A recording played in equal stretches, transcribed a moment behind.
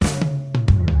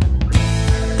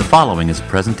following is a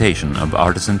presentation of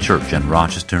Artisan Church in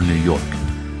Rochester, New York.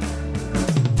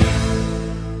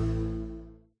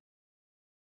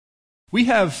 We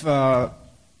have,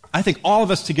 I think all of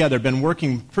us together, been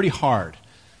working pretty hard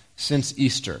since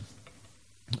Easter.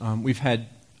 We've had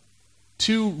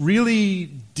two really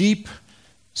deep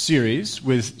series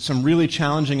with some really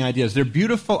challenging ideas. They're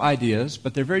beautiful ideas,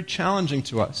 but they're very challenging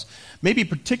to us. Maybe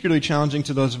particularly challenging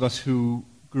to those of us who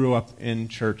grew up in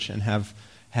church and have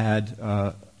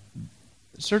had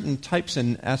certain types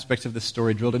and aspects of this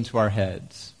story drilled into our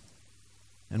heads.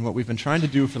 And what we've been trying to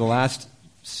do for the last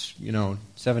 7,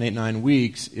 8, 9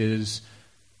 weeks is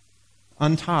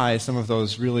untie some of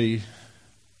those really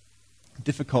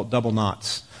difficult double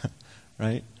knots,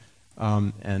 right?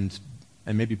 And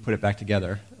maybe put it back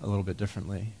together a little bit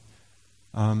differently.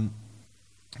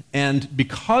 And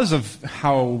because of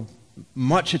how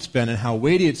much it's been and how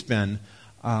weighty it's been,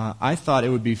 I thought it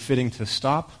would be fitting to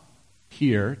stop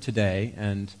here today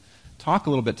and talk a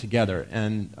little bit together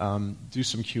and do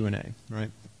some Q&A,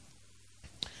 right?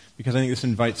 Because I think this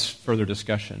invites further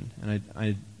discussion. And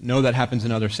I know that happens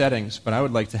in other settings, but I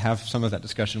would like to have some of that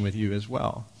discussion with you as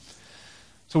well.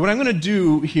 So what I'm going to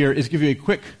do here is give you a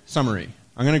quick summary.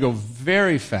 I'm going to go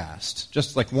very fast,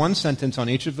 just like one sentence on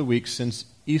each of the weeks since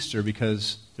Easter,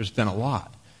 because there's been a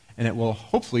lot. And it will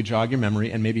hopefully jog your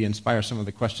memory and maybe inspire some of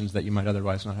the questions that you might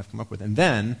otherwise not have come up with. And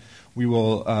then we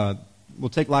will we'll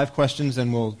take live questions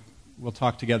and we'll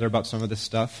talk together about some of this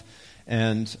stuff.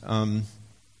 And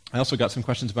I also got some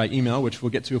questions by email, which we'll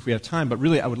get to if we have time. But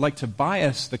really, I would like to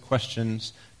bias the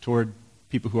questions toward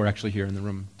people who are actually here in the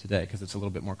room today, because it's a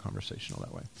little bit more conversational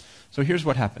that way. So here's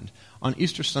what happened. On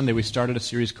Easter Sunday, we started a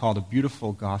series called A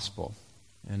Beautiful Gospel.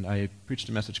 And I preached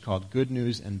a message called Good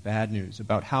News and Bad News,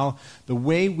 about how the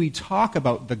way we talk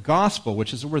about the gospel,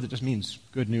 which is a word that just means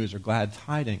good news or glad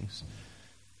tidings,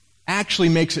 actually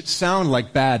makes it sound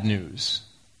like bad news.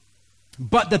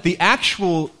 But that the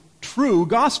actual true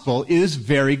gospel is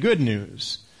very good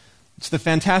news. It's the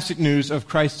fantastic news of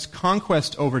Christ's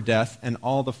conquest over death and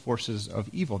all the forces of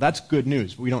evil. That's good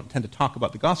news. But we don't tend to talk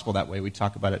about the gospel that way. We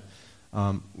talk about it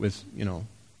with,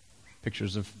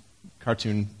 pictures of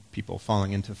cartoon people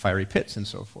falling into fiery pits and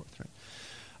so forth.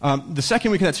 Right? The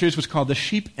second week of that series was called The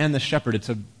Sheep and the Shepherd. It's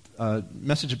a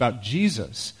message about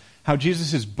Jesus, how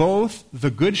Jesus is both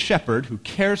the good shepherd who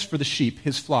cares for the sheep,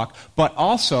 his flock, but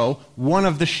also one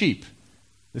of the sheep.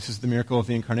 This is the miracle of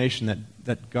the incarnation,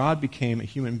 that God became a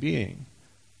human being.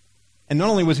 And not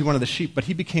only was he one of the sheep, but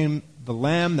he became the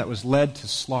lamb that was led to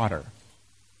slaughter.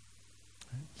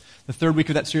 The third week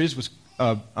of that series was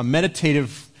a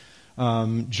meditative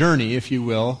journey, if you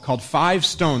will, called 5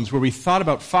 Stones, where we thought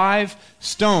about 5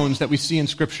 stones that we see in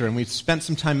Scripture, and we spent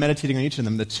some time meditating on each of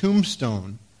them. The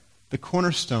tombstone, the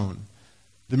cornerstone.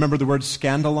 Remember the word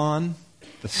scandalon,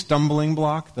 the stumbling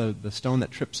block, the stone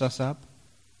that trips us up?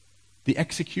 The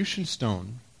execution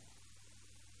stone,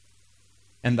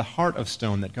 and the heart of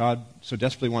stone that God so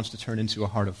desperately wants to turn into a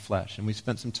heart of flesh. And we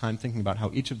spent some time thinking about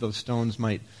how each of those stones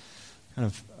might kind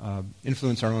of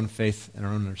influence our own faith and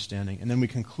our own understanding. And then we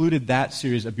concluded that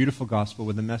series, A Beautiful Gospel,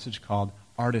 with a message called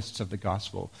Artists of the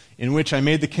Gospel, in which I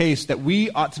made the case that we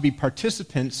ought to be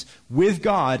participants with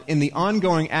God in the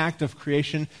ongoing act of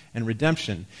creation and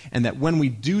redemption, and that when we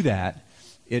do that,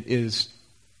 it is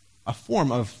a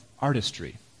form of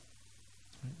artistry.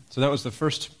 So that was the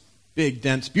first big,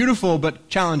 dense, beautiful, but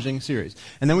challenging series.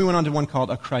 And then we went on to one called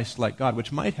A Christ-Like God,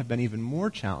 which might have been even more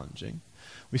challenging.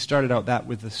 We started out that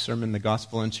with the sermon, The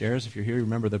Gospel in Chairs. If you're here,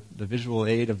 remember the visual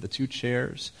aid of the 2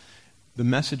 chairs. The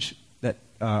message that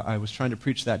I was trying to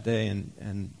preach that day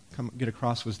and get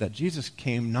across was that Jesus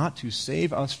came not to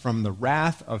save us from the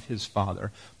wrath of his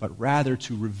Father, but rather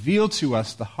to reveal to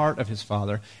us the heart of his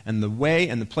Father. And the way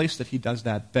and the place that he does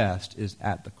that best is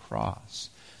at the cross.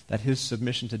 That his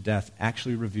submission to death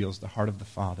actually reveals the heart of the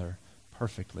Father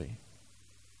perfectly.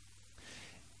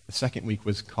 The second week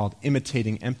was called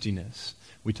Imitating Emptiness.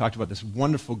 We talked about this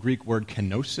wonderful Greek word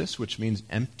kenosis, which means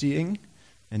emptying.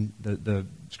 And the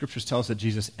Scriptures tell us that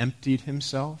Jesus emptied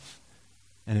himself.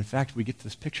 And in fact, we get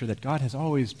this picture that God has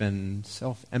always been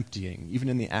self-emptying, even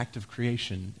in the act of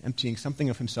creation, emptying something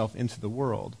of himself into the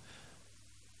world.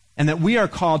 And that we are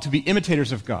called to be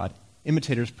imitators of God,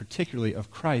 imitators particularly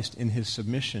of Christ in his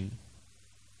submission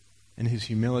and his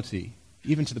humility,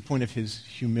 even to the point of his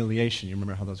humiliation. You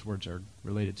remember how those words are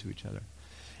related to each other.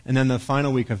 And then the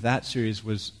final week of that series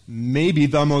was maybe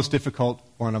the most difficult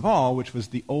one of all, which was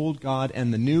the old God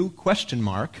and the new ?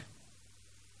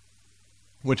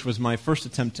 Which was my first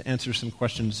attempt to answer some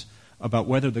questions about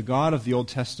whether the God of the Old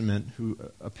Testament, who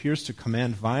appears to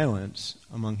command violence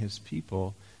among his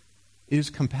people, is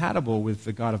compatible with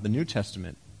the God of the New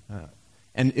Testament.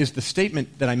 And is the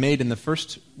statement that I made in the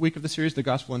first week of the series, the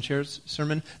Gospel and Shares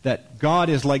sermon, that God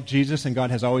is like Jesus and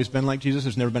God has always been like Jesus,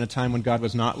 there's never been a time when God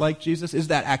was not like Jesus, is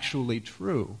that actually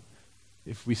true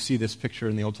if we see this picture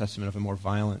in the Old Testament of a more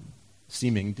violent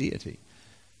seeming deity?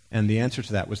 And the answer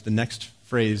to that was the next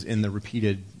phrase in the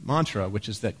repeated mantra, which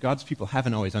is that God's people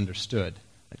haven't always understood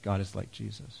that God is like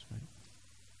Jesus. Right?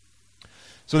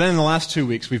 So then in the last 2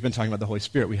 weeks, we've been talking about the Holy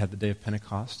Spirit. We had the day of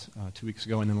Pentecost 2 weeks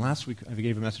ago, and then last week I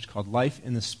gave a message called Life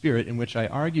in the Spirit, in which I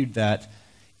argued that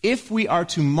if we are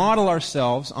to model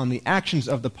ourselves on the actions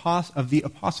of the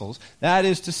apostles, that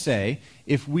is to say,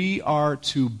 if we are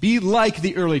to be like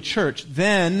the early church,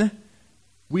 then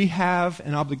we have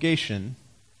an obligation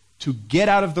to get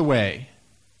out of the way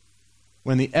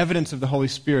when the evidence of the Holy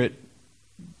Spirit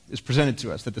is presented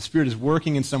to us, that the Spirit is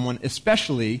working in someone,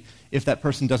 especially if that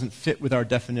person doesn't fit with our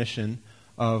definition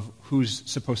of who's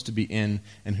supposed to be in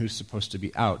and who's supposed to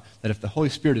be out. That if the Holy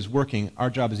Spirit is working, our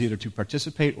job is either to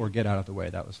participate or get out of the way.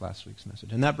 That was last week's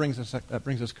message. And that brings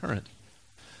us current.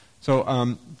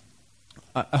 So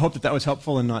I hope that was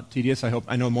helpful and not tedious.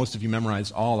 I know most of you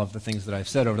memorized all of the things that I've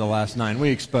said over the last 9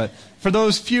 weeks, but for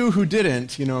those few who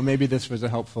didn't, maybe this was a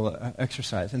helpful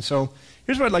exercise. And so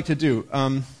here's what I'd like to do.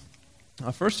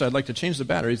 First, I'd like to change the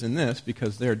batteries in this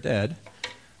because they're dead.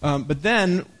 But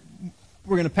then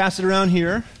we're going to pass it around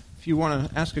here. If you want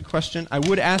to ask a question, I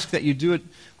would ask that you do it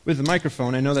with the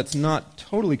microphone. I know that's not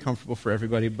totally comfortable for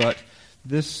everybody, but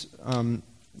this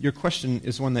your question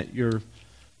is one that your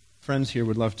friends here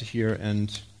would love to hear,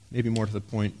 and maybe more to the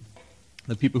point,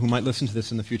 the people who might listen to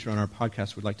this in the future on our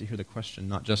podcast would like to hear the question,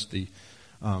 not just the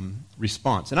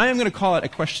response. And I am going to call it a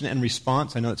question and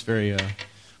response. I know it's very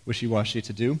wishy-washy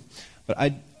to do. But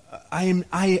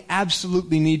I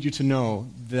absolutely need you to know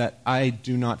that I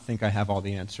do not think I have all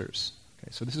the answers.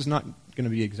 Okay, so this is not going to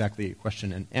be exactly a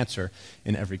question and answer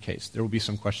in every case. There will be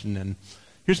some question and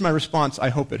here's my response. I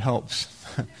hope it helps.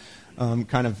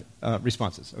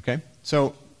 Responses. Okay.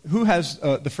 So who has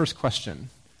the first question?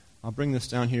 I'll bring this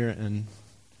down here and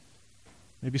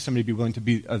maybe somebody be willing to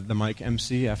be the mic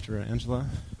MC after Angela.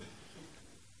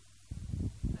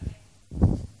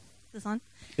 Is this on?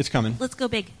 It's coming. Let's go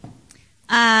big.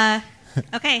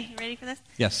 Okay, you ready for this?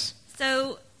 Yes.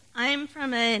 So I'm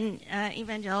from an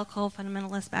evangelical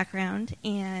fundamentalist background,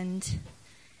 and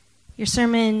your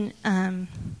sermon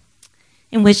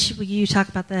in which you talk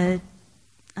about the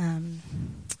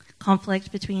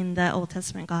conflict between the Old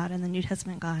Testament God and the New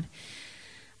Testament God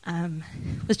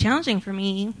was challenging for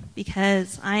me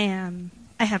because I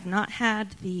have not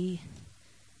had the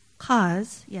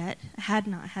cause yet,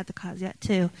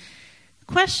 to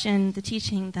question the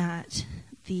teaching that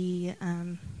the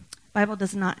Bible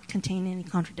does not contain any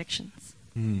contradictions.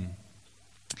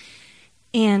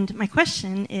 And my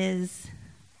question is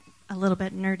a little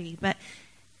bit nerdy, but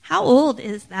how old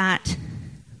is that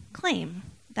claim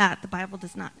that the Bible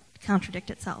does not contradict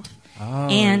itself? Oh.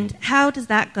 And how does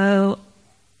that go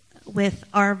with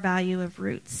our value of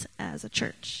roots as a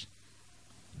church?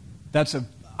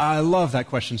 I love that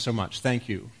question so much. Thank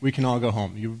you. We can all go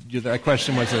home. That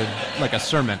question was like a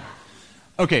sermon.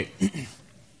 Okay.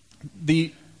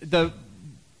 The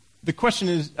question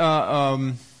is,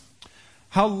 how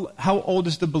old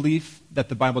is the belief that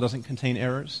the Bible doesn't contain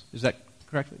errors? Is that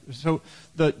correct? So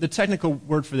the technical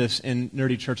word for this in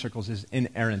nerdy church circles is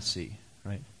inerrancy,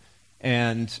 right?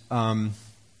 And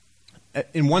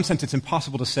in one sense, it's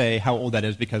impossible to say how old that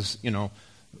is because, one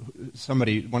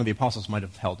of the apostles might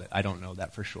have held it. I don't know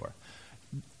that for sure.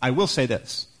 I will say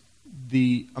this.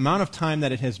 The amount of time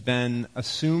that it has been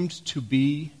assumed to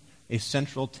be a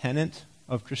central tenet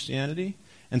of Christianity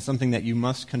and something that you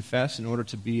must confess in order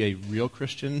to be a real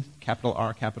Christian, capital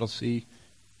R, capital C,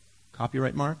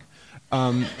 copyright mark,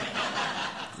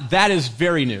 that is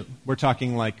very new. We're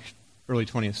talking like early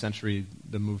 20th century,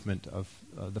 the movement of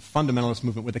the fundamentalist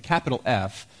movement with a capital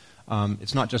F.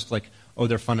 It's not just like, oh,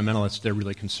 they're fundamentalists, they're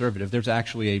really conservative. There's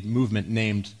actually a movement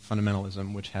named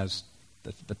fundamentalism, which has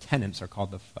the tenets are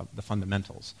called the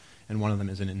fundamentals, and one of them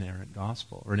is an inerrant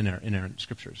gospel, or inerrant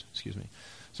scriptures, excuse me.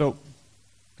 So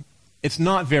it's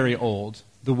not very old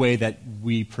the way that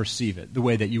we perceive it, the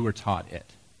way that you were taught it,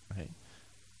 right?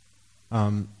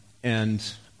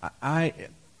 And I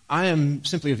am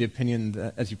simply of the opinion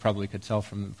that, as you probably could tell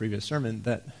from the previous sermon,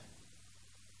 that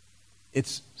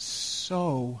it's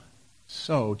so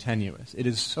tenuous. It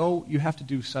is so, you have to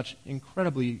do such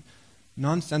incredibly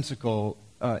nonsensical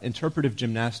interpretive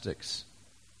gymnastics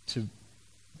to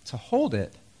hold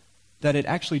it, that it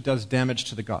actually does damage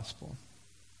to the gospel.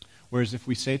 Whereas if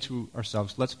we say to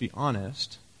ourselves, let's be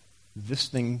honest, this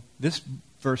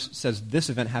verse says this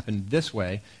event happened this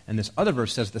way, and this other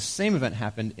verse says the same event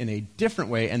happened in a different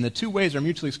way, and the two ways are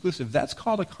mutually exclusive, that's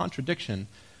called a contradiction.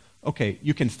 Okay,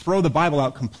 you can throw the Bible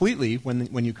out completely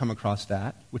when you come across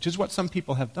that, which is what some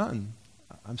people have done.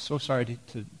 I'm so sorry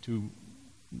to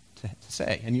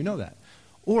say, and you know that.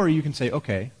 Or you can say,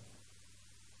 okay,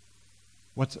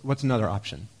 what's another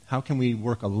option? How can we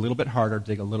work a little bit harder,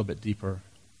 dig a little bit deeper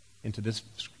into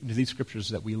these scriptures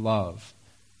that we love,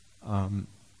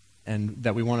 and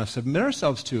that we want to submit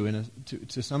ourselves to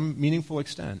to some meaningful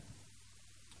extent?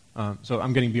 So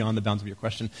I'm getting beyond the bounds of your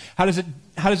question. How does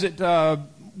it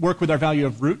work with our value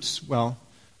of roots? Well,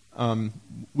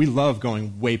 we love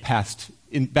going way past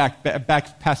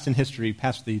back past in history,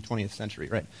 past the 20th century,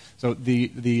 right? So the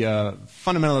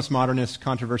fundamentalist modernist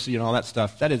controversy and all that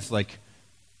stuff, that's like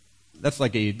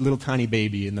a little tiny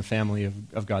baby in the family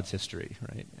of God's history,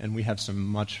 right? And we have some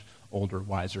much older,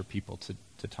 wiser people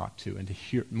to talk to and to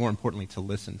hear, more importantly, to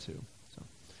listen to. So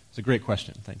it's a great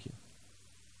question. Thank you.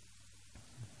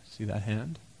 See that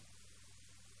hand?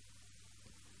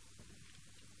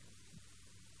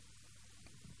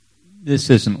 This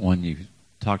isn't one you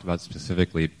talked about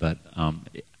specifically, but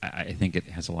I think it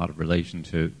has a lot of relation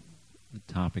to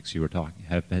the topics you were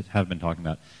have been talking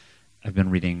about. I've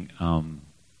been reading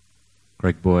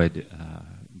Greg Boyd,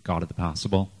 God of the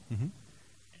Possible,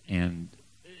 and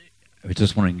I was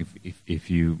just wondering if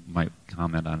you might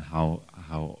comment on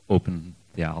how open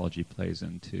theology plays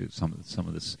into some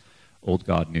of this old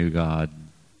God, new God.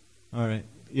 All right.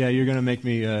 Yeah, you're going to make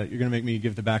me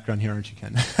give the background here, aren't you,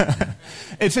 Ken?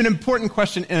 It's an important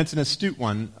question, and it's an astute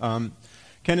one.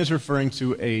 Ken is referring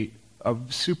to a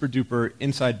super-duper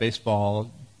inside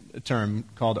baseball term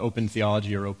called open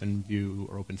theology or open view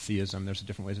or open theism. There's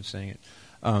different ways of saying it.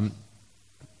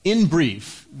 In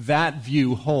brief, that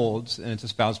view holds, and it's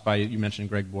espoused by, you mentioned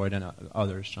Greg Boyd and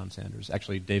others, John Sanders,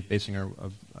 actually Dave Basinger,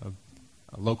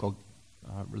 a local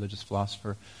religious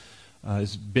philosopher,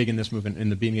 is big in this movement in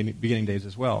the beginning days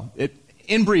as well.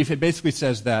 In brief, it basically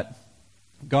says that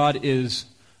God is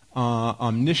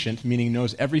omniscient, meaning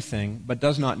knows everything, but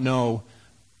does not know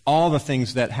all the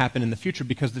things that happen in the future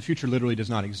because the future literally does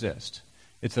not exist.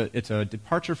 It's a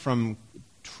departure from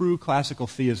true classical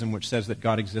theism, which says that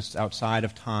God exists outside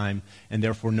of time and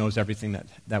therefore knows everything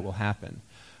that will happen.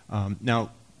 Now,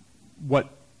 what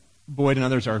Boyd and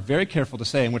others are very careful to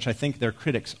say, and which I think their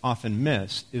critics often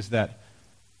miss, is that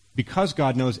because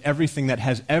God knows everything that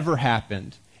has ever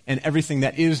happened and everything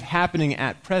that is happening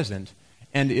at present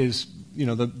and is,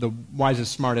 the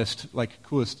wisest, smartest,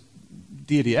 coolest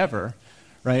deity ever,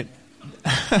 right?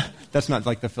 That's not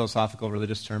like the philosophical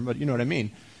religious term, but you know what I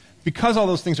mean. Because all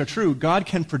those things are true, God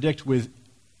can predict with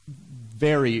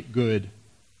very good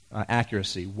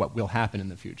accuracy what will happen in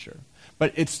the future.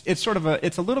 But it's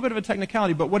a little bit of a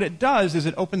technicality, but what it does is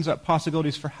it opens up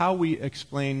possibilities for how we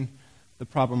explain the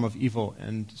problem of evil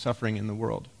and suffering in the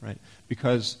world, right?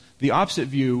 Because the opposite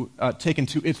view, taken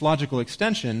to its logical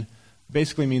extension,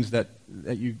 basically means that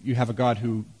you have a God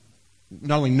who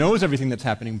not only knows everything that's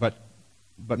happening, but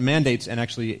mandates and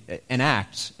actually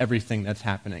enacts everything that's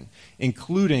happening,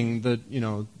 including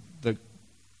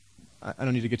I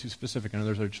don't need to get too specific, I know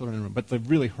there's other children in the room, but the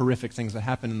really horrific things that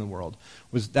happen in the world,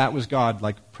 was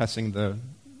God pressing the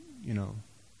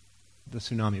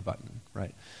tsunami button,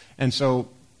 right? And so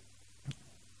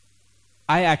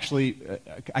I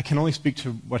can only speak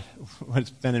to what's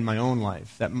been in my own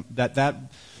life.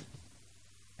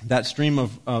 That stream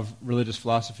of religious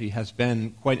philosophy has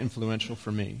been quite influential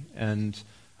for me, and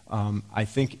I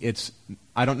think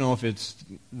I don't know if it's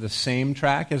the same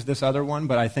track as this other one,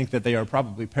 but I think that they are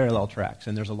probably parallel tracks,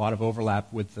 and there's a lot of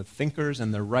overlap with the thinkers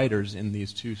and the writers in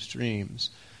these two streams.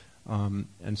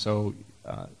 And so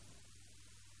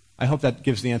I hope that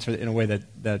gives the answer in a way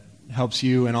that helps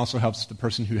you and also helps the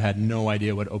person who had no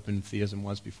idea what open theism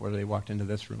was before they walked into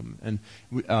this room. And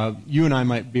you and I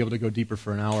might be able to go deeper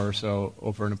for an hour or so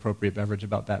over an appropriate beverage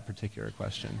about that particular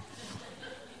question.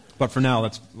 But for now,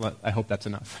 I hope that's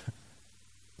enough.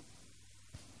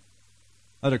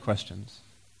 Other questions?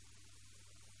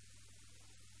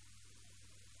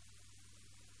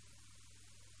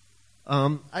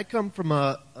 I come from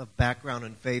a background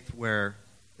in faith where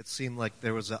it seemed like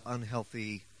there was an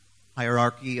unhealthy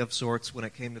hierarchy of sorts when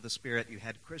it came to the Spirit. You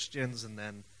had Christians, and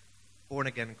then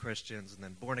born-again Christians, and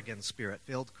then born-again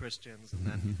Spirit-filled Christians, and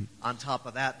then on top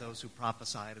of that, those who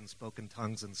prophesied and spoke in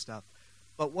tongues and stuff.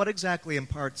 But what exactly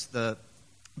imparts the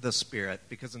Spirit?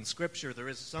 Because in Scripture there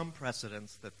is some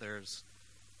precedence that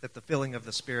the filling of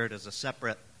the Spirit is a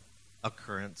separate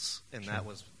occurrence, and that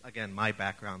was, again, my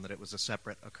background, that it was a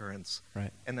separate occurrence.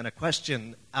 Right. And then a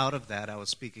question out of that, I was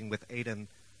speaking with Aidan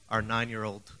our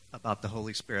 9-year-old about the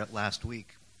Holy Spirit last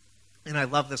week. And I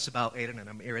love this about Aiden, and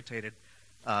I'm irritated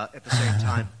at the same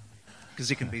time because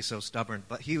he can be so stubborn.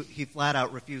 But he flat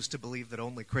out refused to believe that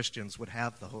only Christians would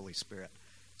have the Holy Spirit.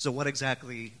 So what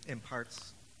exactly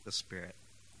imparts the Spirit?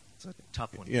 It's a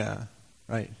tough one. Yeah,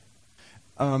 right.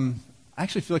 I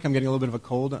actually feel like I'm getting a little bit of a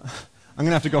cold. I'm going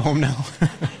to have to go home now.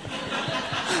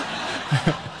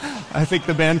 I think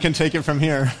the band can take it from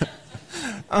here.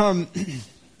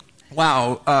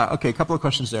 Wow. Okay, a couple of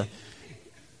questions there.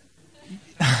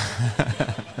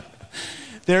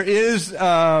 There's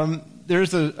a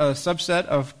subset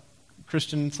of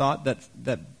Christian thought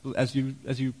that as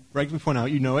you rightly point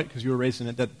out, you know it because you were raised in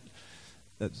it,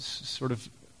 that sort of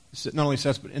not only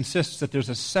says but insists that there's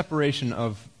a separation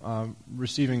of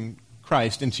receiving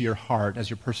Christ into your heart as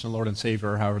your personal Lord and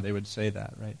Savior, or however they would say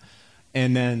that, right?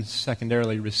 And then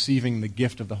secondarily, receiving the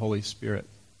gift of the Holy Spirit.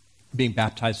 Being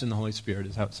baptized in the Holy Spirit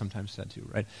is how it's sometimes said too,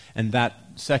 right? And that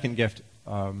second gift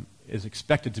is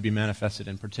expected to be manifested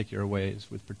in particular ways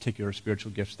with particular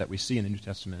spiritual gifts that we see in the New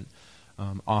Testament.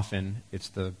 Often it's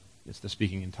the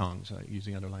speaking in tongues,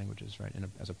 using other languages, right,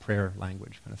 as a prayer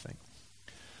language kind of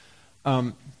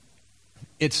thing.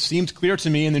 It seems clear to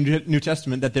me in the New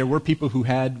Testament that there were people who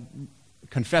had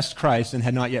confessed Christ and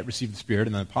had not yet received the Spirit,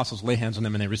 and the apostles lay hands on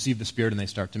them and they receive the Spirit and they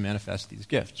start to manifest these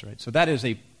gifts, right? So that is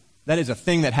a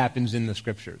thing that happens in the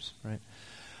Scriptures, right?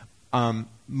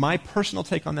 My personal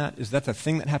take on that is that's a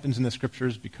thing that happens in the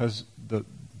Scriptures because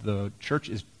the church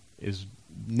is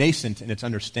nascent in its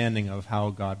understanding of how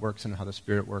God works and how the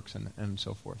Spirit works and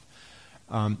so forth.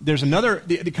 There's another,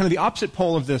 kind of the opposite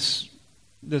pole of this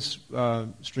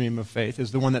stream of faith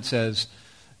is the one that says,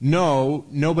 no,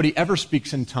 nobody ever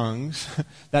speaks in tongues.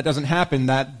 That doesn't happen.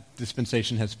 That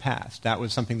dispensation has passed. That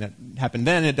was something that happened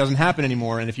then. It doesn't happen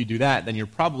anymore. And if you do that, then you're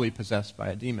probably possessed by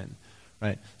a demon,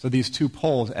 right? So these two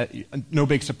poles, no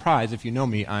big surprise. If you know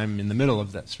me, I'm in the middle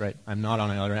of this, right? I'm not on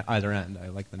either end. I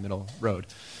like the middle road.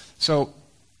 So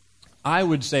I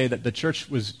would say that the church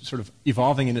was sort of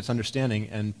evolving in its understanding,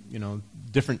 and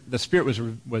the Spirit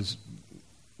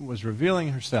was revealing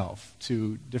herself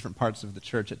to different parts of the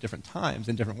church at different times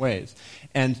in different ways.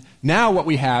 And now what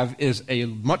we have is a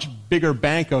much bigger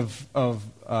bank of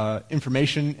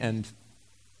information and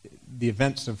the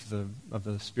events of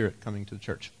the Spirit coming to the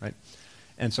church, right?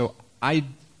 And so I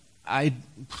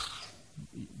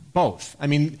both. I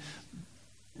mean,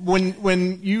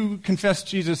 when you confess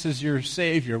Jesus as your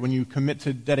Savior, when you commit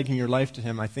to dedicating your life to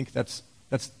Him, I think that's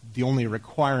the only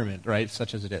requirement, right,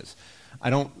 such as it is. I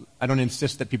don't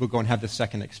insist that people go and have this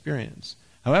second experience.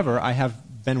 However, I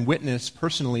have been witness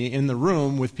personally in the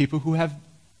room with people who have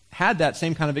had that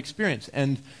same kind of experience.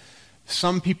 And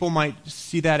some people might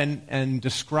see that and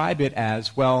describe it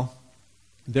as, well,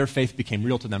 their faith became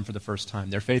real to them for the first time.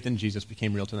 Their faith in Jesus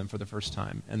became real to them for the first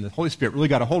time. And the Holy Spirit really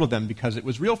got a hold of them because it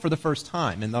was real for the first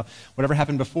time. And whatever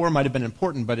happened before might have been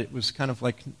important, but it was kind of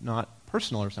like not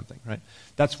personal or something, right?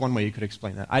 That's one way you could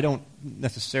explain that. I don't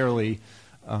necessarily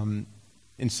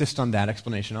insist on that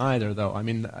explanation either, though. I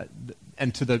mean,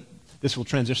 and this will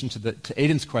transition to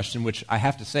Aiden's question, which I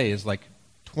have to say is like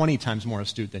 20 times more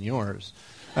astute than yours,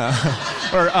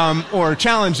 or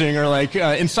challenging, or like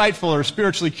insightful, or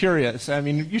spiritually curious. I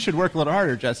mean, you should work a little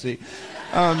harder, Jesse.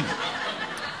 No,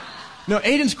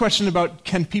 Aiden's question about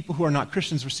can people who are not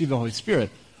Christians receive the Holy Spirit,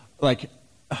 like.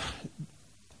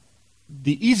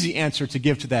 The easy answer to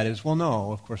give to that is, well,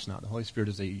 no, of course not. The Holy Spirit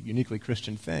is a uniquely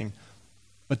Christian thing.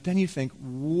 But then you think,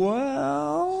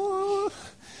 well,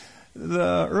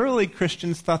 the early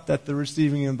Christians thought that the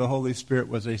receiving of the Holy Spirit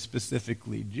was a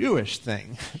specifically Jewish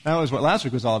thing. That was what last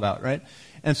week was all about, right?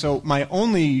 And so my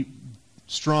only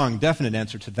strong, definite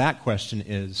answer to that question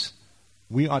is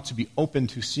we ought to be open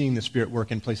to seeing the Spirit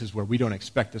work in places where we don't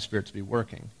expect the Spirit to be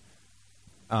working.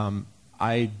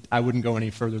 I wouldn't go any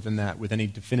further than that with any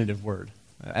definitive word.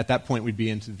 At that point, we'd be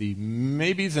into the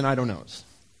maybes and I don't knows. Is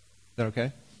that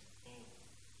okay?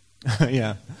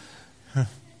 Yeah.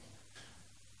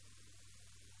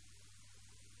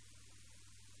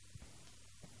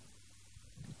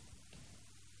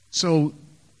 So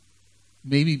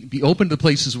maybe be open to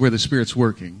places where the Spirit's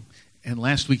working. And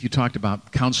last week you talked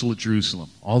about Council at Jerusalem.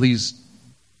 All these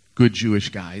good Jewish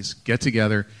guys get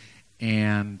together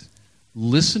and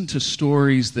listen to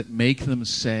stories that make them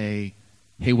say,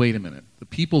 hey, wait a minute. The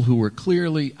people who were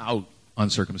clearly out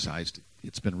uncircumcised,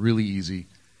 it's been really easy.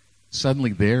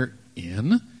 Suddenly they're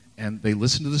in, and they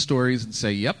listen to the stories and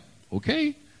say, yep,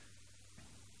 okay.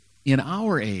 In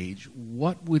our age,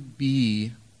 what would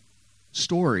be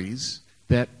stories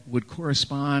that would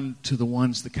correspond to the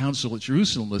ones the Council at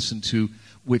Jerusalem listened to,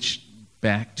 which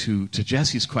back to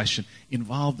Jesse's question,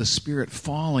 involve the Spirit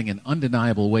falling in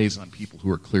undeniable ways on people who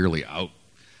are clearly out.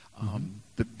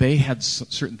 That they had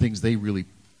certain things they really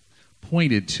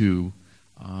pointed to.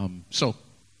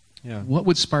 What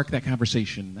would spark that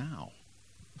conversation now?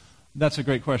 That's a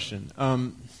great question.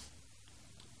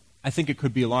 I think it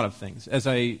could be a lot of things.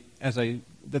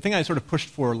 The thing I sort of pushed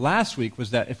for last week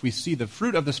was that if we see the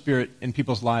fruit of the Spirit in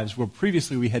people's lives, where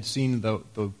previously we had seen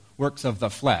the works of the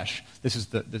flesh. This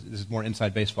is more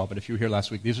inside baseball, but if you were here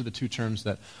last week, these are the two terms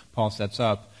that Paul sets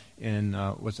up in,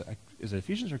 is it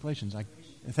Ephesians or Galatians?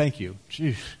 Thank you.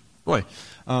 Jeez. Boy,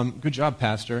 good job,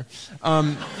 Pastor.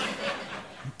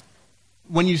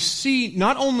 When you see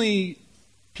not only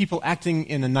people acting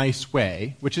in a nice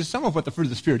way, which is some of what the fruit of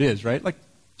the Spirit is, right? Like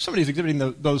somebody's exhibiting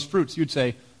those fruits, you'd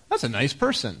say, that's a nice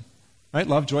person, right?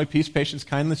 Love, joy, peace, patience,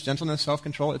 kindness, gentleness,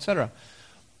 self-control, etc.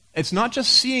 It's not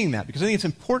just seeing that, because I think it's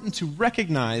important to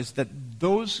recognize that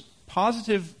those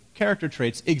positive character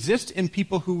traits exist in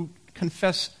people who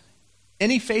confess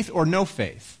any faith or no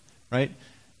faith, right?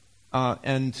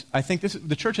 And I think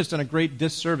the church has done a great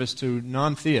disservice to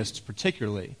non-theists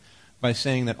particularly by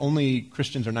saying that only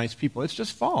Christians are nice people. It's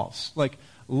just false. Like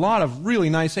a lot of really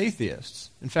nice atheists.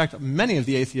 In fact, many of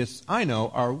the atheists I know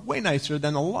are way nicer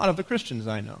than a lot of the Christians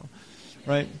I know,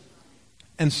 right?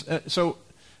 And so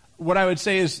what I would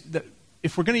say is that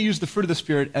if we're going to use the fruit of the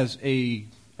Spirit as a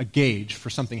gauge for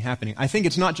something happening, I think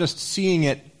it's not just seeing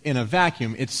it in a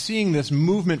vacuum. It's seeing this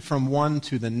movement from one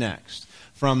to the next,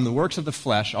 from the works of the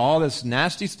flesh, all this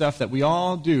nasty stuff that we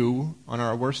all do on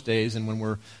our worst days and when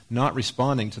we're not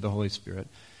responding to the Holy Spirit.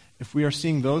 If we are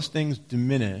seeing those things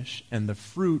diminish and the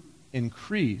fruit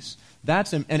increase,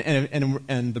 that's and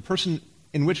the person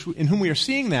in whom we are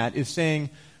seeing that is saying,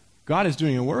 God is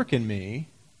doing a work in me,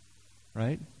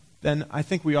 right? Then I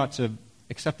think we ought to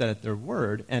accept that at their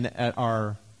word and at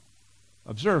our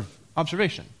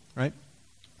observation, right?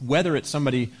 Whether it's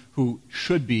somebody who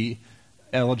should be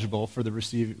eligible for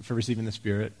receiving the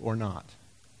Spirit or not.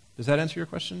 Does that answer your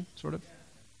question, sort of?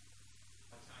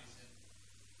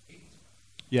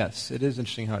 Yes, it is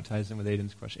interesting how it ties in with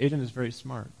Aiden's question. Aiden is very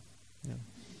smart. Yeah.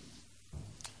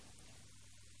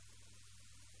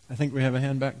 I think we have a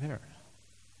hand back there.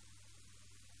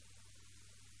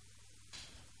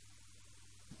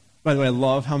 By the way, I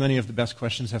love how many of the best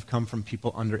questions have come from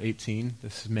people under 18.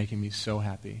 This is making me so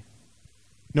happy.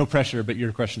 No pressure, but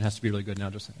your question has to be really good now.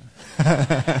 Just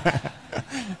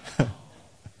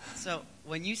So,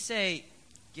 when you say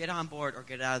 "get on board" or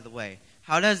 "get out of the way,"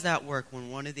 how does that work when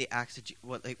one of the acts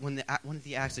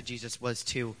of Jesus was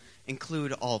to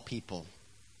include all people?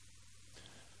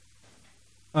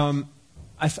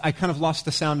 I kind of lost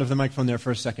the sound of the microphone there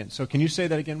for a second. So, can you say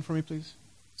that again for me, please?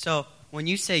 So, when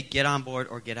you say "get on board"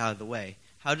 or "get out of the way,"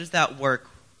 how does that work?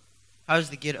 How does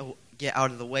the get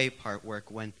out of the way part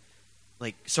work when,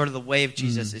 like, sort of the way of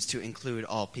Jesus is to include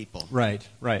all people? Right.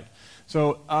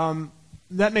 So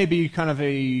that may be kind of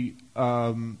a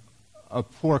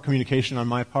poor communication on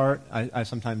my part. I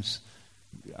sometimes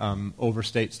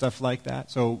overstate stuff like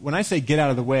that. So when I say "get out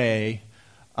of the way,"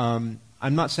 I'm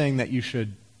not saying that you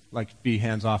should be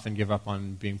hands off and give up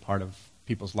on being part of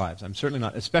people's lives. I'm certainly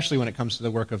not, especially when it comes to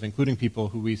the work of including people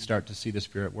who we start to see the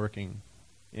Spirit working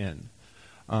in.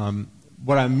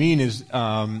 What I mean is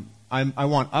I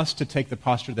want us to take the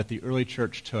posture that the early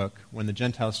church took when the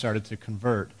Gentiles started to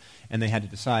convert and they had to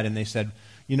decide, and they said,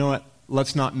 you know what,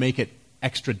 let's not make it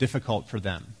extra difficult for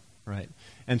them, right?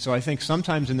 And so I think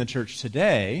sometimes in the church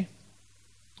today,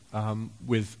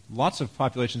 with lots of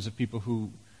populations of people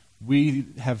who we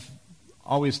have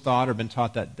always thought or been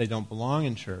taught that they don't belong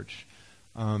in church,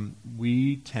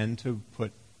 we tend to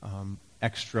put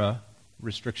extra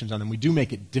restrictions on them. We do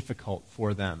make it difficult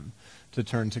for them to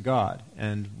turn to God.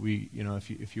 And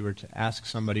if you were to ask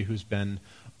somebody who's been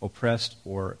oppressed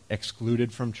or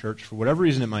excluded from church for whatever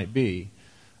reason it might be,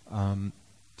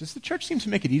 does the church seem to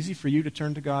make it easy for you to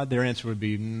turn to God? Their answer would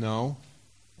be no.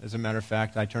 As a matter of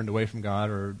fact, I turned away from God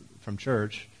or from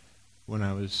church when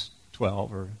I was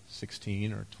 12 or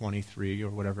 16 or 23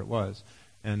 or whatever it was.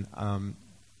 And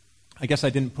I guess I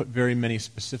didn't put very many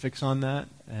specifics on that,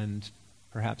 and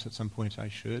perhaps at some point I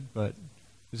should, but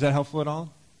is that helpful at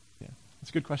all? Yeah, that's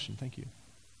a good question. Thank you.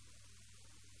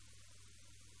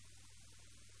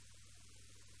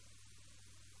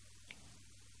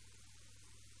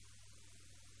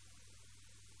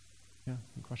 Yeah,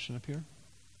 a question up here?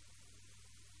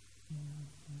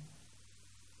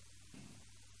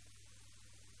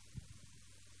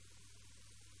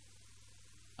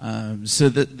 So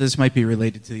this might be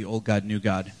related to the old God, new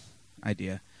God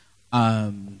idea.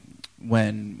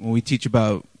 When we teach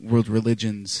about world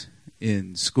religions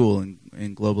in school and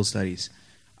in global studies,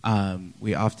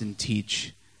 we often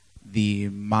teach the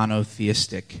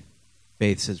monotheistic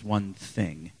faiths as one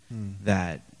thing,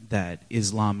 that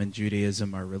Islam and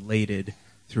Judaism are related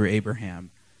through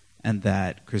Abraham, and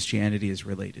that Christianity is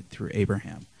related through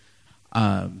Abraham.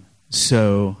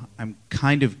 So I'm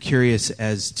kind of curious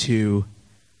as to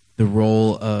the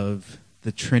role of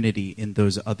the Trinity in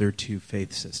those other two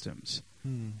faith systems,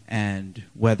 and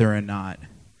whether or not,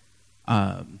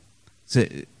 so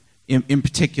in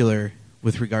particular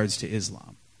with regards to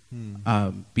Islam,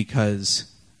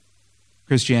 because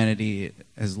Christianity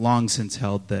has long since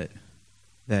held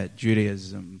that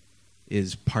Judaism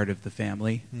is part of the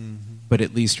family, but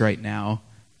at least right now,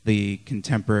 the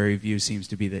contemporary view seems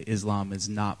to be that Islam is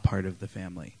not part of the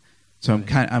family. So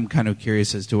I'm kind of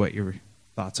curious as to what your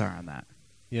thoughts are on that.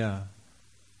 Yeah.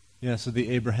 So the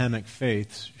Abrahamic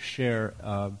faiths share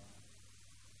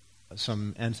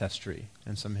some ancestry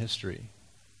and some history.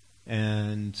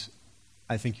 And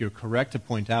I think you're correct to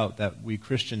point out that we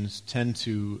Christians tend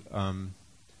to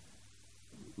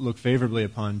look favorably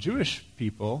upon Jewish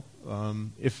people.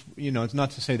 If it's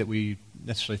not to say that we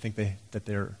necessarily think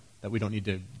that we don't need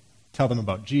to tell them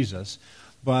about Jesus,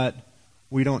 but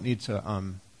we don't need to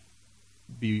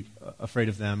be afraid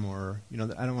of them, or I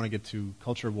don't want to get too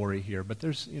culture warry here, but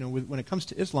there's when it comes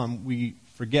to Islam, we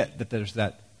forget that there's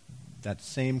that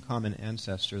same common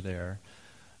ancestor there,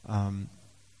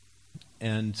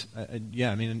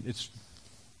 it's.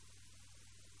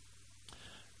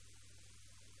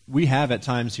 We have at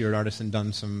times here at Artisan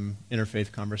done some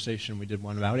interfaith conversation. We did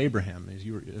one about Abraham, as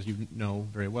you know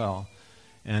very well.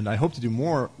 And I hope to do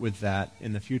more with that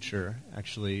in the future,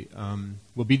 actually.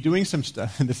 We'll be doing some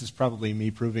stuff, and this is probably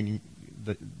me proving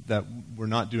that we're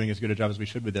not doing as good a job as we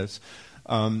should with this.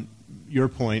 Your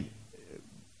point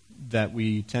that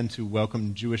we tend to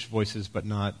welcome Jewish voices but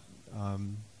not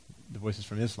the voices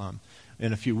from Islam.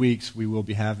 In a few weeks, we will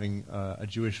be having a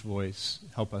Jewish voice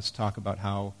help us talk about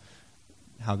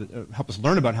help us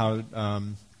learn about how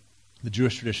the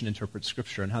Jewish tradition interprets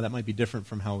Scripture and how that might be different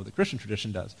from how the Christian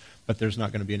tradition does. But there's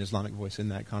not going to be an Islamic voice in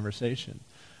that conversation.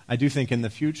 I do think in the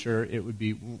future it would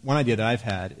be one idea that I've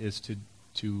had is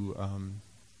to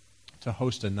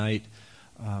host a night,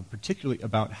 particularly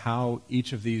about how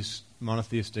each of these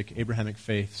monotheistic Abrahamic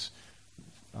faiths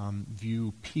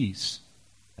view peace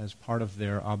as part of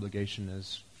their obligation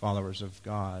as followers of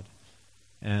God,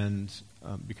 and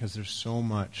because there's so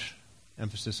much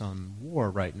emphasis on war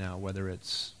right now, whether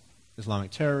it's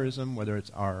Islamic terrorism, whether it's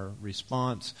our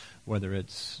response, whether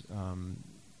it's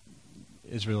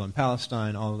Israel and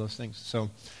Palestine, all of those things. So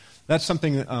that's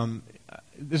something,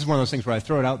 this is one of those things where I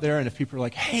throw it out there, and if people are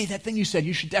like, hey, that thing you said,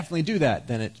 you should definitely do that,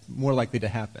 then it's more likely to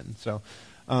happen. So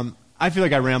I feel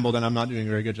like I rambled, and I'm not doing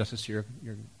very good justice to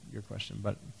your question,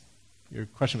 but your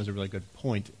question was a really good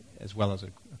point as well as a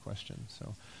question.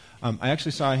 So I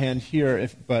actually saw a hand here,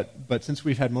 but since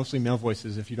we've had mostly male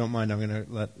voices, if you don't mind, I'm going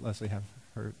to let Leslie have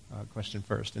her question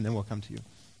first, and then we'll come to you.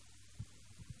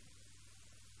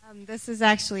 This is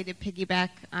actually to piggyback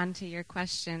onto your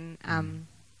question.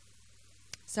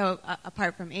 So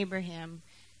apart from Abraham,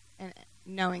 and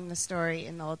knowing the story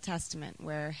in the Old Testament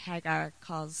where Hagar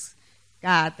calls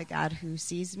God the God who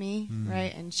sees me,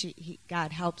 right? And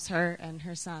God helps her and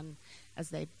her son as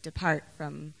they depart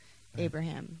from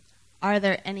Abraham. Are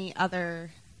there any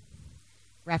other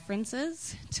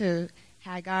references to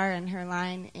Hagar and her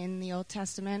line in the Old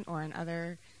Testament or in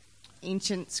other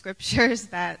ancient scriptures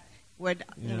that would,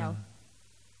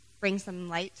 bring some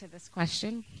light to this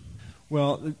question?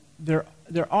 Well, there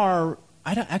are.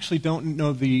 I actually don't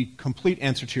know the complete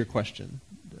answer to your question.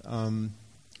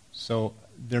 So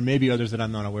there may be others that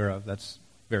I'm not aware of. That's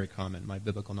very common. My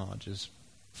biblical knowledge is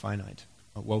finite,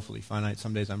 woefully finite.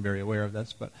 Some days I'm very aware of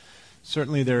this, but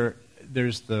certainly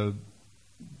there's the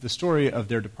story of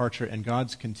their departure and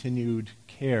God's continued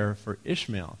care for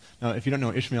Ishmael. Now, if you don't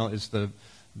know, Ishmael is the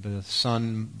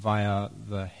son via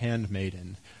the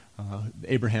handmaiden.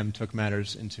 Abraham took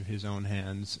matters into his own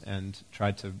hands and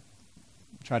tried to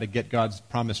get God's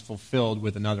promise fulfilled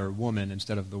with another woman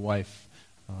instead of the wife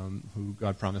who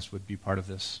God promised would be part of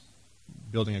this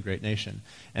building a great nation.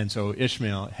 And so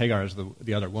Hagar is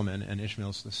the other woman, and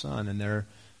Ishmael's the son, and they're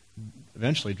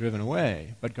eventually driven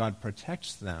away, but God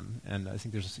protects them. And I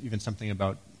think there's even something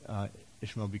about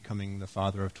Ishmael becoming the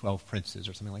father of 12 princes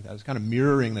or something like that. It's kind of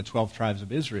mirroring the 12 tribes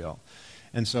of Israel.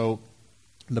 And so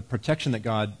the protection that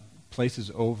God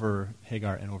places over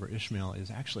Hagar and over Ishmael is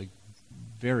actually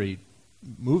very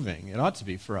moving. It ought to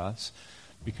be for us,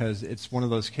 because it's one of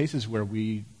those cases where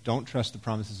we don't trust the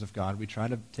promises of God. We try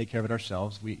to take care of it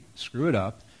ourselves. We screw it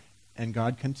up, and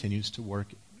God continues to work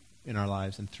in our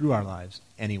lives and through our lives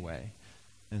anyway.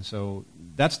 And so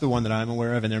that's the one that I'm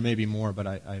aware of, and there may be more, but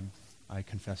I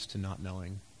confess to not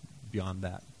knowing beyond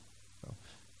that. So.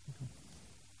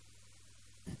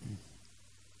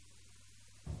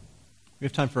 We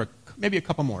have time for maybe a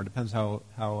couple more. Depends how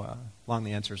long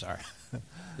the answers are.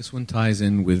 This one ties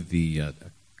in with the a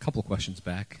couple questions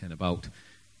back and about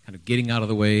kind of getting out of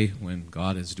the way when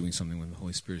God is doing something, when the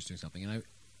Holy Spirit is doing something. And I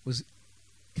was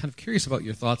kind of curious about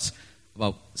your thoughts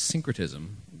about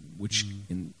syncretism, which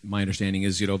in my understanding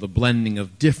is, the blending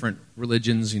of different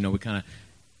religions, we kind of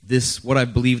this, what I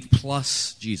believed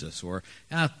plus Jesus, or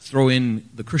throw in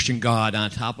the Christian God on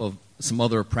top of some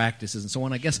other practices and so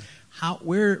on. I guess,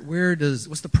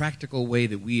 what's the practical way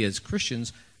that we as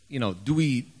Christians, do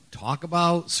we talk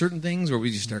about certain things, or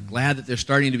we just are glad that they're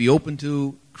starting to be open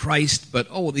to Christ, but,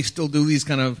 they still do these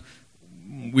kind of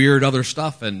weird other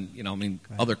stuff, and,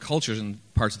 other cultures and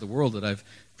parts of the world that I've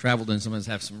traveled in sometimes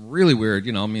have some really weird,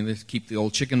 they keep the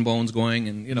old chicken bones going,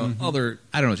 and, other,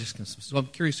 I don't know, so I'm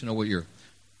curious to know what your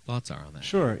thoughts are on that.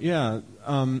 Sure, yeah.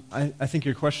 I think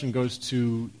your question goes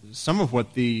to some of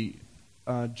what the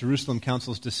Jerusalem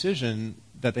Council's decision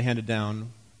that they handed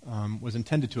down was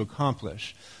intended to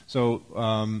accomplish.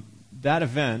 So that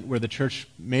event where the church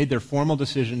made their formal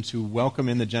decision to welcome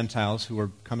in the Gentiles who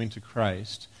were coming to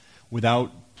Christ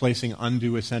without placing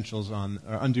undue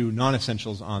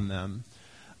non-essentials on them,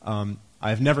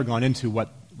 I've never gone into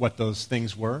what those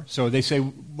things were. So they say,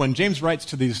 when James writes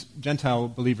to these Gentile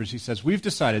believers, he says, "We've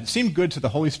decided, it seemed good to the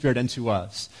Holy Spirit and to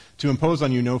us to impose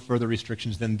on you no further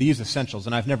restrictions than these essentials."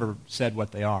 And I've never said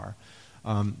what they are.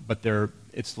 But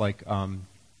it's like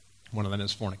one of them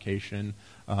is fornication.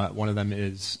 One of them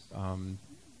is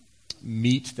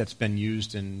meat that's been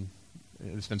used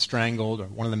it's been strangled, or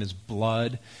one of them is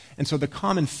blood. And so the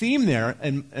common theme there,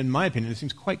 in my opinion, it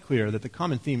seems quite clear that the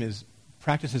common theme is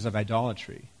practices of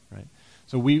idolatry, right?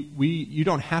 So you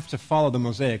don't have to follow the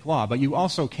Mosaic law, but you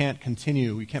also can't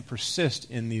persist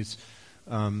in these,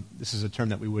 this is a term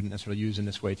that we wouldn't necessarily use in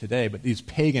this way today, but these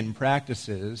pagan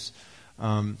practices,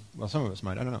 some of us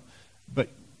might, I don't know. But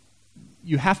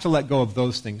you have to let go of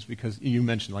those things, because you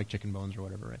mentioned like chicken bones or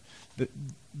whatever, right?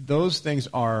 Those things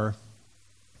are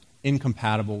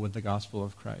incompatible with the gospel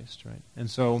of Christ, right? And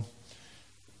so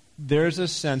there's a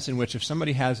sense in which if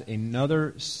somebody has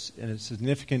another and a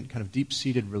significant kind of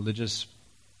deep-seated religious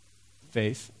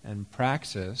faith and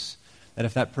praxis, that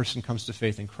if that person comes to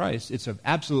faith in Christ, it's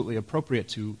absolutely appropriate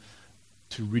to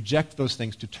reject those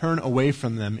things, to turn away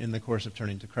from them in the course of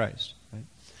turning to Christ, right?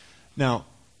 Now,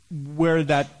 where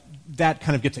that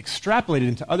kind of gets extrapolated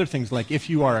into other things, like if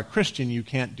you are a Christian, you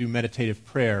can't do meditative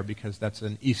prayer because that's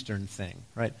an Eastern thing,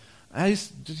 right?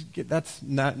 That's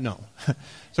not, no.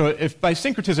 So if by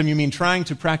syncretism you mean trying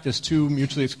to practice two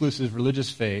mutually exclusive religious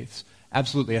faiths,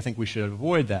 absolutely, I think we should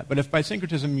avoid that. But if by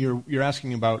syncretism you're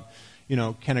asking about,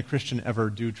 can a Christian ever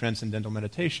do transcendental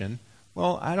meditation?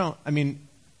 Well,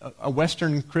 a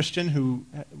Western Christian who,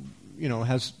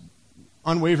 has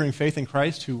unwavering faith in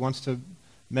Christ, who wants to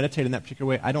meditate in that particular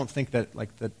way, I don't think that's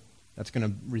going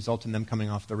to result in them coming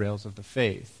off the rails of the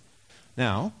faith.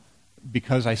 Now,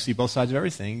 because I see both sides of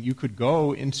everything, you could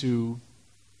go into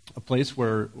a place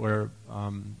where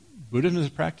Buddhism is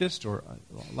practiced, or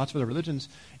lots of other religions,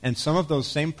 and some of those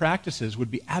same practices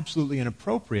would be absolutely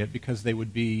inappropriate because they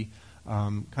would be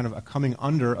kind of a coming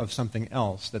under of something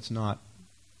else that's not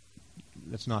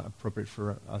appropriate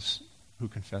for us who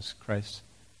confess Christ.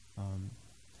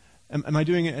 Am I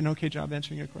doing an okay job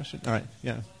answering your question? All right,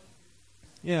 yeah.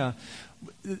 Yeah.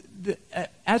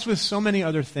 As with so many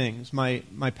other things,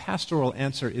 my pastoral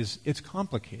answer is it's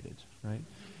complicated, right?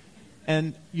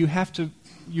 And you have to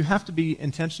be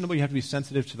intentional, you have to be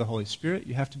sensitive to the Holy Spirit,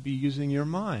 you have to be using your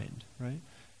mind, right?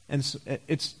 And so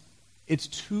it's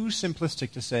too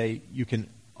simplistic to say you can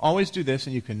always do this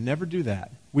and you can never do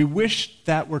that. We wish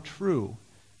that were true.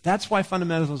 That's why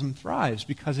fundamentalism thrives,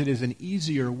 because it is an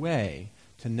easier way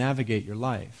to navigate your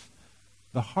life.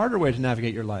 The harder way to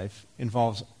navigate your life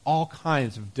involves all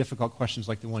kinds of difficult questions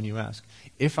like the one you ask.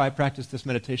 If I practice this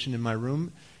meditation in my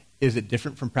room, is it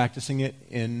different from practicing it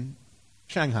in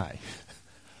Shanghai?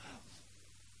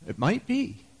 It might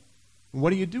be. What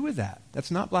do you do with that?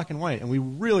 That's not black and white, and we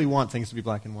really want things to be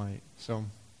black and white. So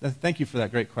thank you for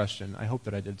that great question. I hope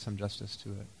that I did some justice to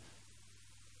it.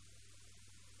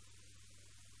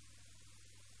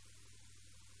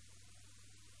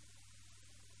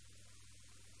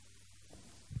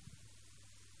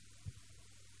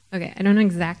 Okay, I don't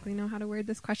exactly know how to word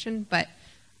this question, but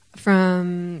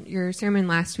from your sermon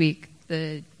last week,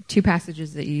 the two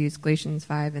passages that you used, Galatians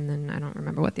 5, and then I don't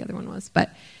remember what the other one was,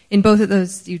 but in both of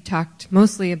those you talked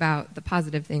mostly about the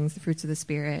positive things, the fruits of the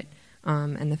Spirit,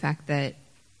 and the fact that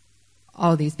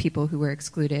all these people who were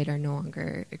excluded are no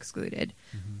longer excluded.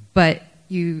 Mm-hmm. But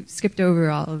you skipped over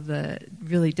all of the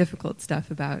really difficult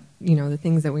stuff about, the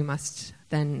things that we must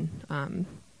then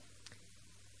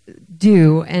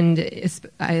do. And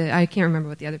I can't remember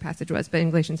what the other passage was, but in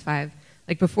Galatians 5,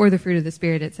 like before the fruit of the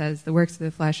Spirit, it says the works of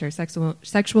the flesh are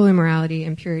sexual immorality,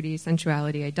 impurity,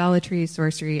 sensuality, idolatry,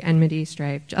 sorcery, enmity,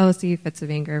 strife, jealousy, fits of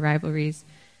anger, rivalries,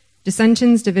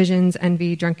 dissensions, divisions,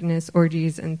 envy, drunkenness,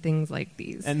 orgies, and things like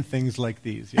these. And things like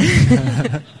these,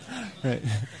 yes. Right.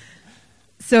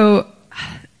 So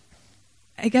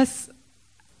I guess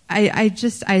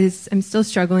I'm still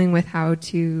struggling with how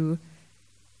to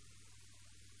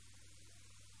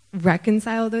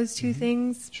reconcile those two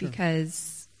things, Sure.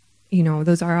 because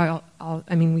those are all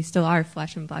we still are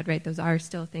flesh and blood, right? Those are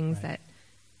still things Right. that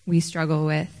we struggle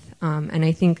with, and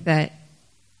I think that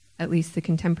at least the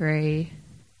contemporary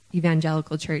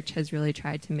evangelical church has really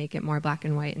tried to make it more black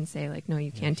and white and say, like, no,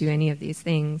 you can't do any of these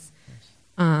things.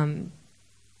 Yes.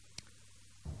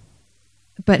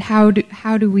 But how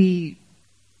do we?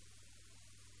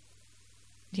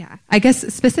 Yeah, I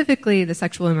guess specifically the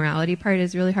sexual immorality part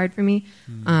is really hard for me,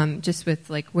 just with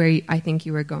like where I think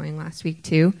you were going last week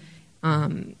too,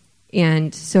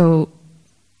 and so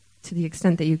to the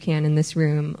extent that you can in this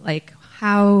room, like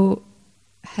how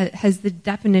has the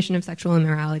definition of sexual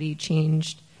immorality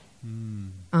changed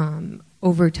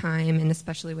over time, and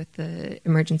especially with the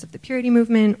emergence of the purity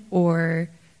movement, or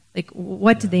like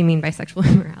what did they mean by sexual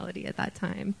immorality at that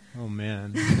time? Oh,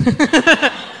 man.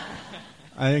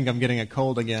 I think I'm getting a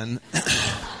cold again.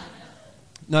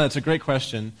 No, that's a great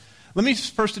question. Let me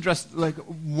first address like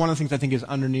one of the things I think is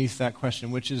underneath that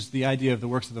question, which is the idea of the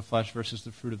works of the flesh versus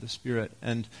the fruit of the Spirit.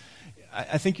 And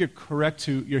I think you're correct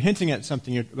you're hinting at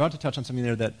something, you're about to touch on something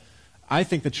there that I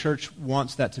think the church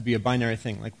wants that to be a binary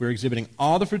thing. Like we're exhibiting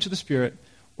all the fruits of the Spirit,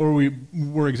 or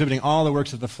we're exhibiting all the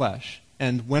works of the flesh.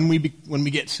 And when we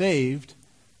get saved,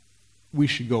 we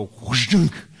should go whoosh,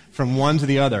 from one to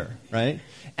the other, right?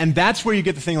 And that's where you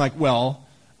get the thing like, well,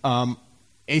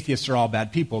 atheists are all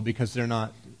bad people because they're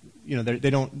not,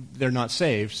 they're not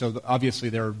saved. So obviously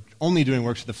they're only doing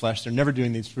works of the flesh. They're never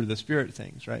doing these fruit of the Spirit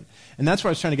things, right? And that's what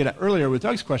I was trying to get at earlier with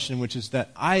Doug's question, which is that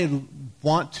I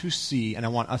want to see and I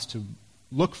want us to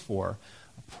look for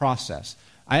a process.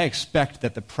 I expect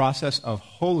that the process of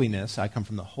holiness, I come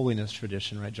from the holiness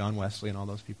tradition, right? John Wesley and all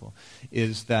those people,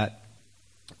 is that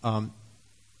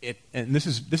and this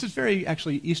is very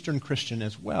actually Eastern Christian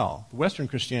as well. The Western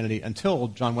Christianity, until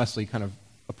John Wesley kind of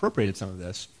appropriated some of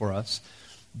this for us,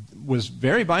 was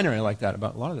very binary like that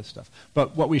about a lot of this stuff.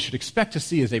 But what we should expect to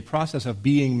see is a process of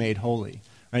being made holy.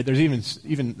 Right? There's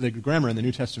even the grammar in the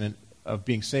New Testament of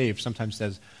being saved sometimes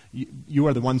says, you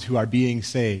are the ones who are being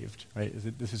saved. Right?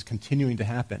 This is continuing to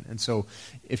happen. And so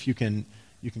if you can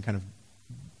kind of,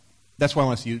 that's why I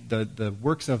want to see the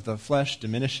works of the flesh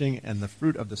diminishing and the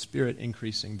fruit of the Spirit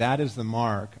increasing. That is the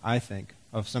mark, I think,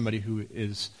 of somebody who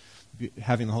is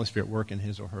having the Holy Spirit work in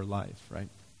his or her life, right?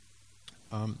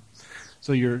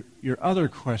 So your other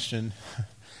question,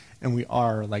 and we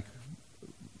are like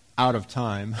out of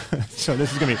time, so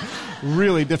this is going to be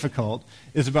really difficult,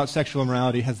 is about sexual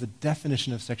immorality. Has the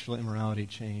definition of sexual immorality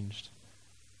changed?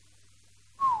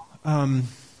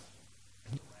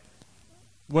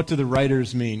 What do the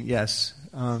writers mean? Yes.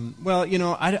 Well,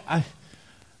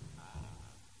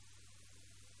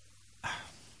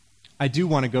 I do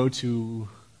want to go to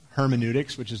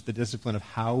hermeneutics, which is the discipline of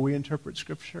how we interpret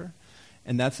Scripture,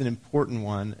 and that's an important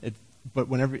one. But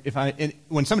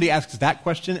when somebody asks that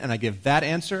question and I give that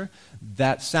answer,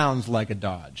 that sounds like a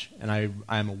dodge, and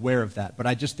I'm aware of that. But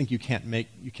I just think you can't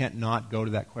not go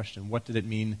to that question. What did it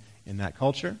mean in that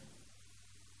culture?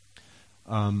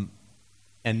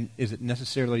 And is it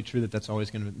necessarily true that that's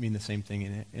always going to mean the same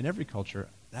thing in every culture?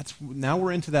 Now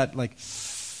we're into that, like,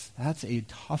 that's a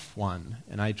tough one.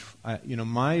 And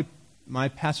my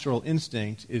pastoral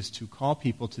instinct is to call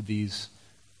people to these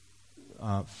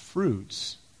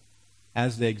fruits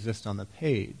as they exist on the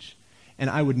page. And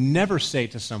I would never say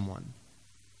to someone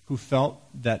who felt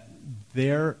that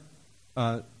their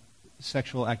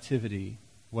sexual activity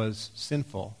was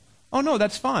sinful, oh no,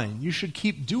 that's fine, you should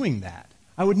keep doing that.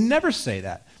 I would never say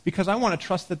that, because I want to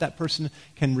trust that that person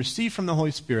can receive from the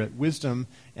Holy Spirit wisdom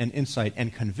and insight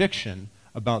and conviction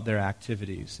about their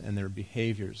activities and their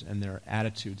behaviors and their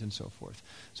attitudes and so forth.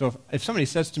 So if somebody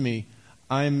says to me,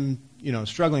 I'm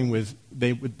struggling with,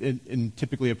 and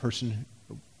typically a person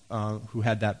who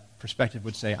had that perspective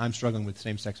would say, I'm struggling with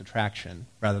same-sex attraction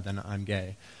rather than I'm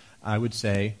gay, I would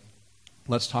say,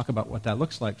 let's talk about what that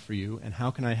looks like for you, and how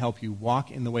can I help you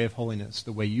walk in the way of holiness,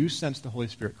 the way you sense the Holy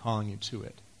Spirit calling you to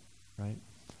it, right?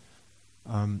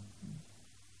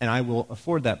 And I will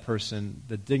afford that person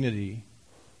the dignity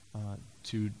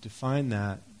to define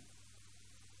that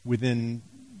within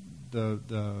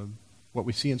the what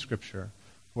we see in Scripture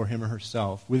for him or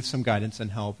herself, with some guidance and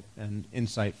help and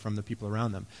insight from the people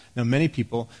around them. Now, many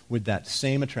people with that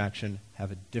same attraction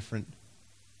have a different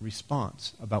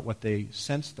response about what they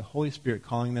sense the Holy Spirit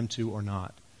calling them to or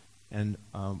not. And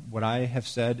what I have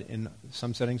said in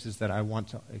some settings is that I want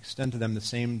to extend to them the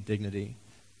same dignity.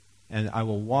 And I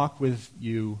will walk with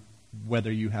you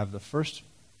whether you have the first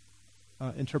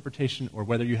interpretation or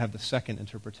whether you have the second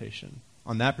interpretation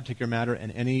on that particular matter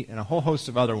and a whole host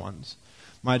of other ones.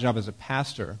 My job as a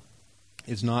pastor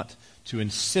is not to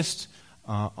insist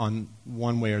on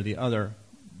one way or the other,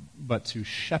 but to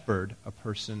shepherd a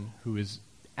person who is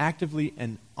actively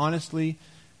and honestly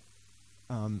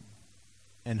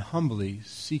and humbly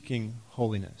seeking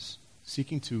holiness,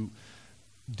 seeking to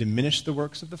diminish the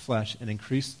works of the flesh and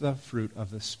increase the fruit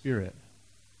of the Spirit,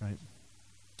 right?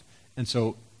 And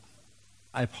so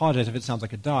I apologize if it sounds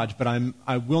like a dodge, but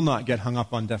I will not get hung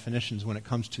up on definitions when it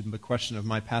comes to the question of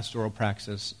my pastoral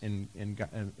praxis in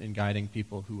guiding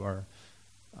people who are,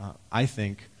 I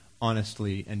think,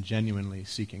 honestly and genuinely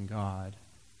seeking God.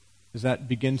 Does that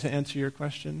begin to answer your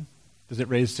question? Does it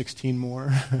raise 16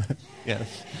 more?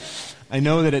 Yes. I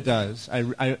know that it does.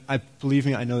 I believe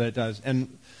me, I know that it does.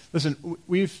 And listen,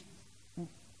 we've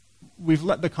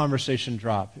let the conversation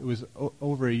drop. It was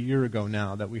over a year ago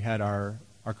now that we had our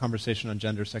conversation on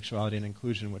gender, sexuality, and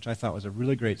inclusion, which I thought was a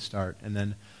really great start. And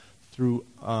then through,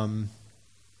 I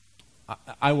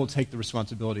will take the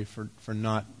responsibility for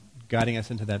not guiding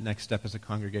us into that next step as a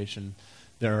congregation.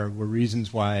 There were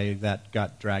reasons why that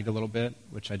got dragged a little bit,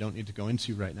 which I don't need to go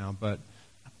into right now, but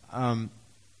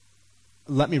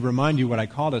let me remind you what I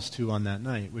called us to on that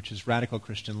night, which is radical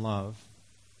Christian love,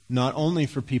 not only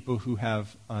for people who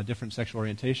have a different sexual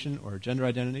orientation or gender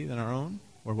identity than our own,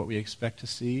 or what we expect to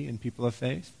see in people of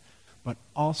faith, but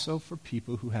also for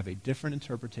people who have a different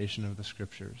interpretation of the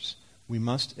Scriptures. We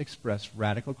must express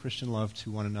radical Christian love to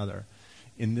one another.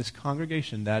 In this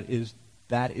congregation, that is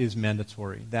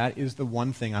mandatory. That is the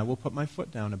one thing I will put my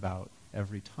foot down about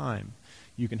every time.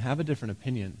 You can have a different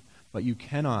opinion, but you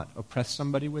cannot oppress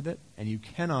somebody with it, and you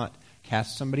cannot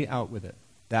cast somebody out with it.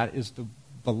 That is the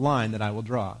line that I will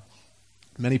draw.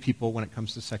 Many people, when it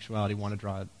comes to sexuality, want to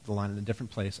draw the line in a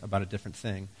different place about a different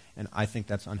thing, and I think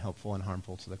that's unhelpful and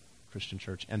harmful to the Christian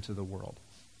church and to the world.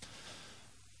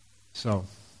 So,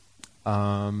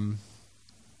 shall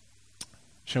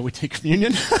we take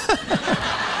communion?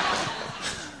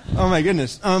 Oh my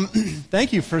goodness.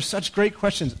 Thank you for such great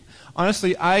questions.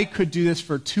 Honestly, I could do this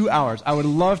for 2 hours. I would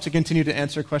love to continue to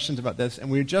answer questions about this,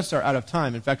 and we just are out of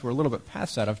time. In fact, we're a little bit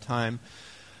past out of time.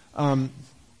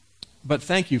 But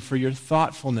thank you for your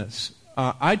thoughtfulness.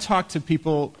 I talk to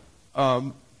people,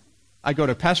 I go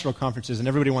to pastoral conferences, and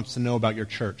everybody wants to know about your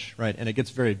church, right? And it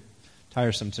gets very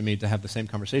tiresome to me to have the same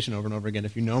conversation over and over again.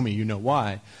 If you know me, you know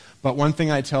why. But one thing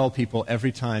I tell people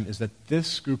every time is that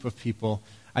this group of people,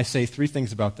 I say 3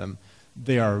 things about them.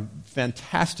 They are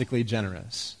fantastically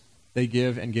generous. They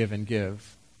give and give and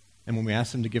give. And when we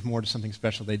ask them to give more to something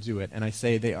special, they do it. And I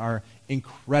say they are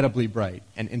incredibly bright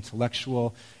and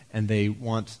intellectual, and they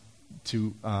want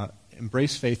to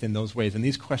embrace faith in those ways. And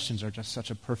these questions are just such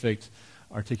a perfect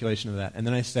articulation of that. And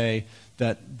then I say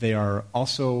that they are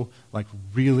also like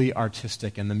really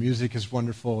artistic, and the music is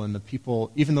wonderful, and the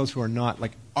people, even those who are not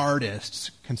like artists,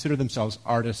 consider themselves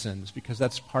artisans, because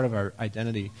that's part of our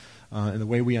identity and the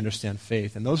way we understand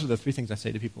faith. And those are the 3 things I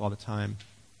say to people all the time.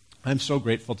 I'm so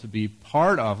grateful to be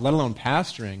part of, let alone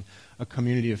pastoring, a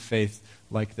community of faith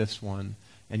like this one.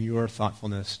 And your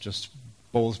thoughtfulness just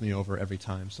bowls me over every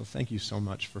time. So thank you so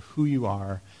much for who you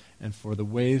are and for the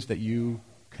ways that you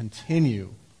continue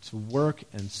to work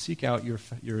and seek out your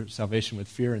salvation with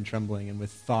fear and trembling and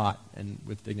with thought and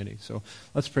with dignity. So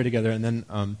let's pray together, and then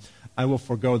I will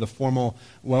forego the formal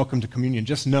welcome to communion.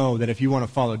 Just know that if you want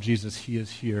to follow Jesus, he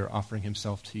is here offering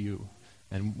himself to you.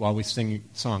 And while we sing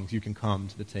songs, you can come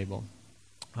to the table.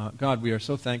 God, we are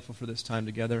so thankful for this time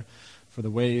together, for the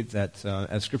way that,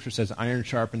 as Scripture says, iron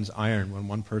sharpens iron when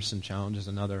one person challenges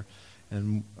another.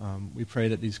 And we pray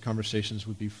that these conversations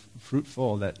would be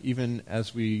fruitful, that even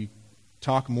as we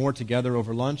talk more together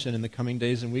over lunch and in the coming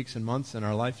days and weeks and months in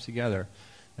our life together,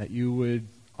 that you would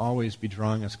always be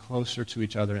drawing us closer to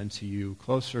each other and to you,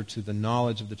 closer to the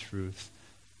knowledge of the truth,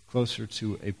 closer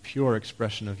to a pure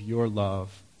expression of your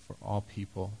love for all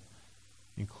people,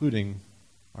 including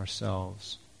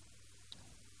ourselves.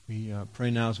 We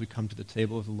pray now as we come to the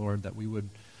table of the Lord that we would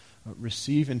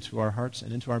receive into our hearts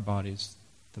and into our bodies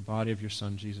the body of your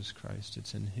Son, Jesus Christ.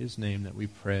 It's in his name that we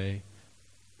pray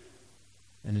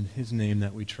and in his name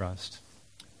that we trust.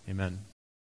 Amen.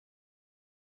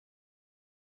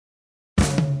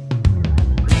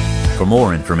 For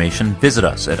more information, visit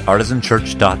us at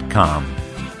artisanchurch.com.